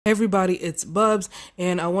Hey everybody, it's Bubs,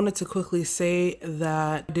 and I wanted to quickly say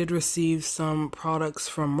that I did receive some products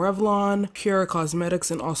from Revlon, Pur Cosmetics,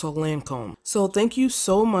 and also Lancôme. So thank you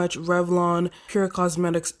so much, Revlon, Pur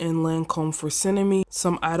Cosmetics, and Lancôme, for sending me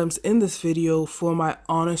some items in this video for my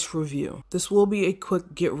honest review. This will be a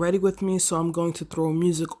quick get ready with me, so I'm going to throw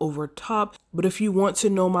music over top. But if you want to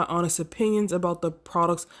know my honest opinions about the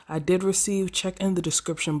products I did receive, check in the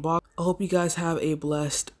description box. I hope you guys have a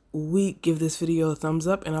blessed week. Give this video a thumbs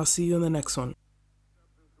up, and I'll see you in the next one.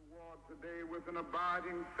 Today with an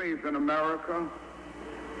abiding faith in America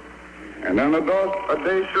and an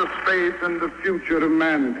audacious faith in the future of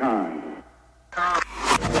mankind.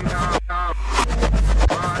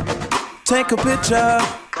 Take a picture,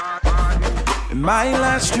 it might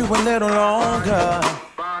last you a little longer.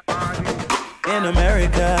 In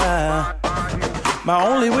America, my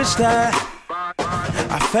only wish that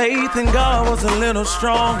our faith in God was a little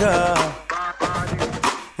stronger.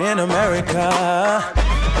 In America,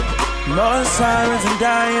 more sirens and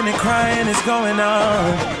dying and crying is going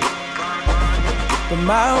on. But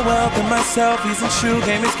my wealth and my selfies and shoe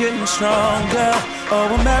game is getting stronger.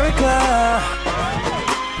 Oh, America,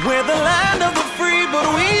 we're the land of the free, but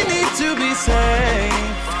we need to be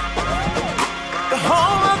safe. The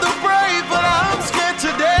home of the brave, but I'm scared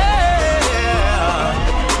today.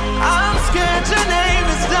 I'm scared your name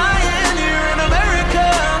is dying here in America.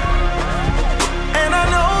 And I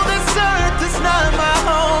know this earth is not my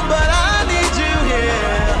home, but I need you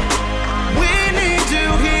here. We need you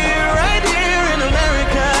here, right here in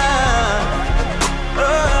America.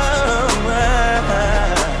 Oh,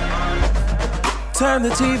 turn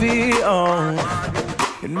the TV on.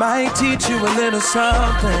 It might teach you a little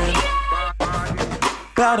something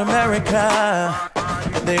about America.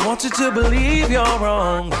 They want you to believe you're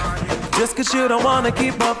wrong, just cause you don't wanna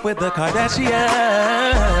keep up with the Kardashians.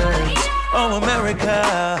 Oh,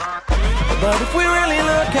 America. But if we really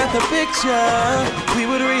look at the picture, we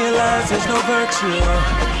would realize there's no virtue,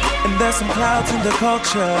 and there's some clouds in the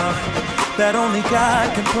culture that only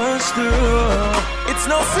God can push through. It's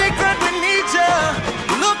no secret we need ya.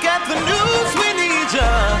 Look at the news, we need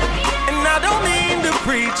ya. And I don't mean to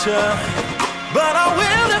preach ya, but I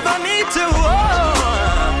will if I need to. Oh,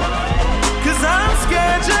 cause I'm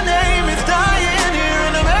scared your name is dying here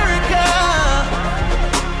in America.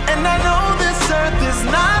 And I know this earth is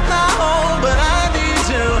not my home, but I need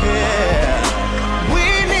you here. We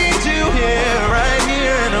need you here, right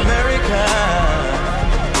here in America.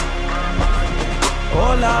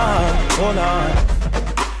 Oh Lord, oh Lord.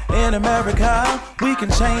 In America, we can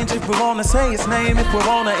change if we wanna say its name, if we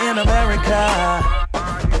wanna in America.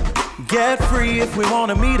 Get free if we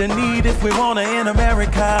wanna meet a need, if we wanna in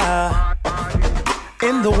America.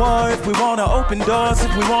 In the war if we wanna open doors,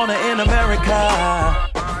 if we wanna in America.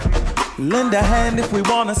 Lend a hand if we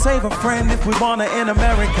wanna save a friend, if we wanna in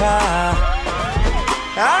America.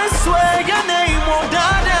 I swear your name won't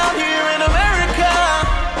die down here in America.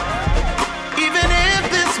 Even if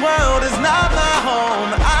this world is not my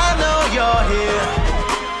home, I know you're here.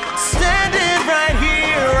 Standing right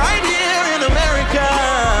here in America.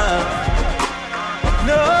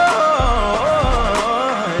 No,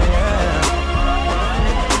 yeah.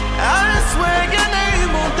 I swear your name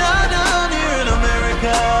won't die down here in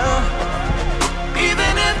America.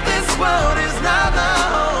 Even if this world is not my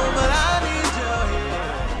home, but I need you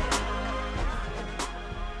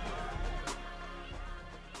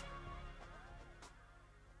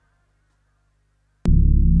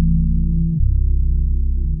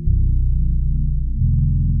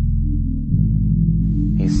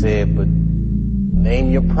here. He said, but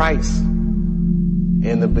name your price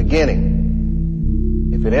in the beginning.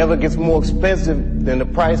 If it ever gets more expensive than the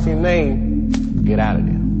price you name, get out of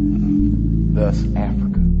there. Thus,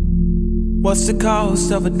 Africa. What's the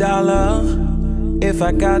cost of $1 if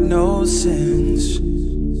I got no sins,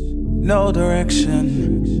 no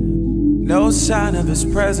direction, no sign of his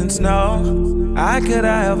presence? No, I could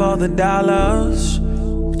have all the dollars,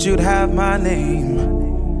 but you'd have my name.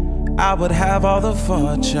 I would have all the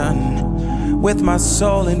fortune with my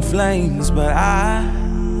soul in flames, but I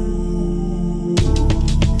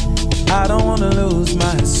don't wanna lose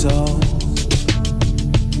my soul,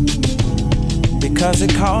 because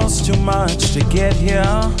it costs too much to get here.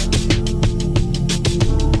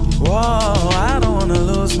 Whoa, I don't wanna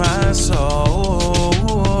lose my soul.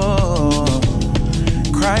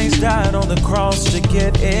 Christ died on the cross to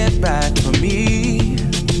get it back for me.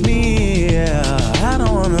 Yeah, I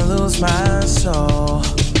don't wanna lose my soul,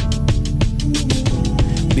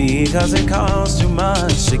 because it costs too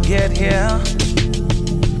much to get here.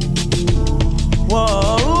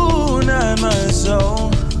 Whoa, not my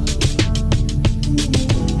soul.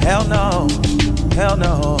 Hell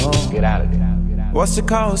no. Get out of there. What's the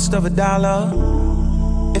cost of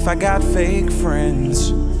 $1 if I got fake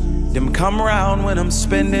friends? Them come around when I'm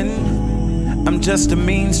spending. I'm just a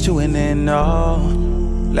means to an end. Oh,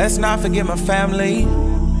 let's not forget my family,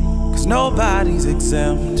 cause nobody's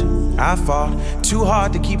exempt. I fought too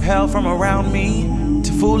hard to keep hell from around me,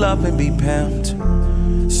 to fool up and be pimped.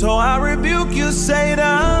 So I rebuke you,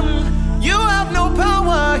 Satan. You have no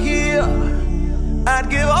power here. I'd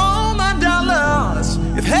give all my dollars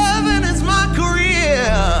if heaven is my career.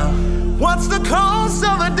 What's the cost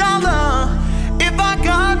of $1 if I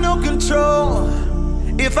got no control?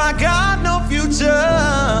 If I got no future?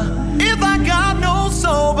 If I got no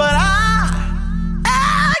soul? But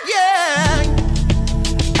yeah,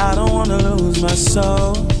 I don't wanna lose my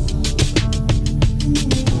soul,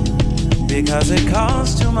 because it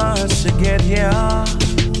costs too much to get here.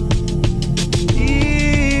 Yeah.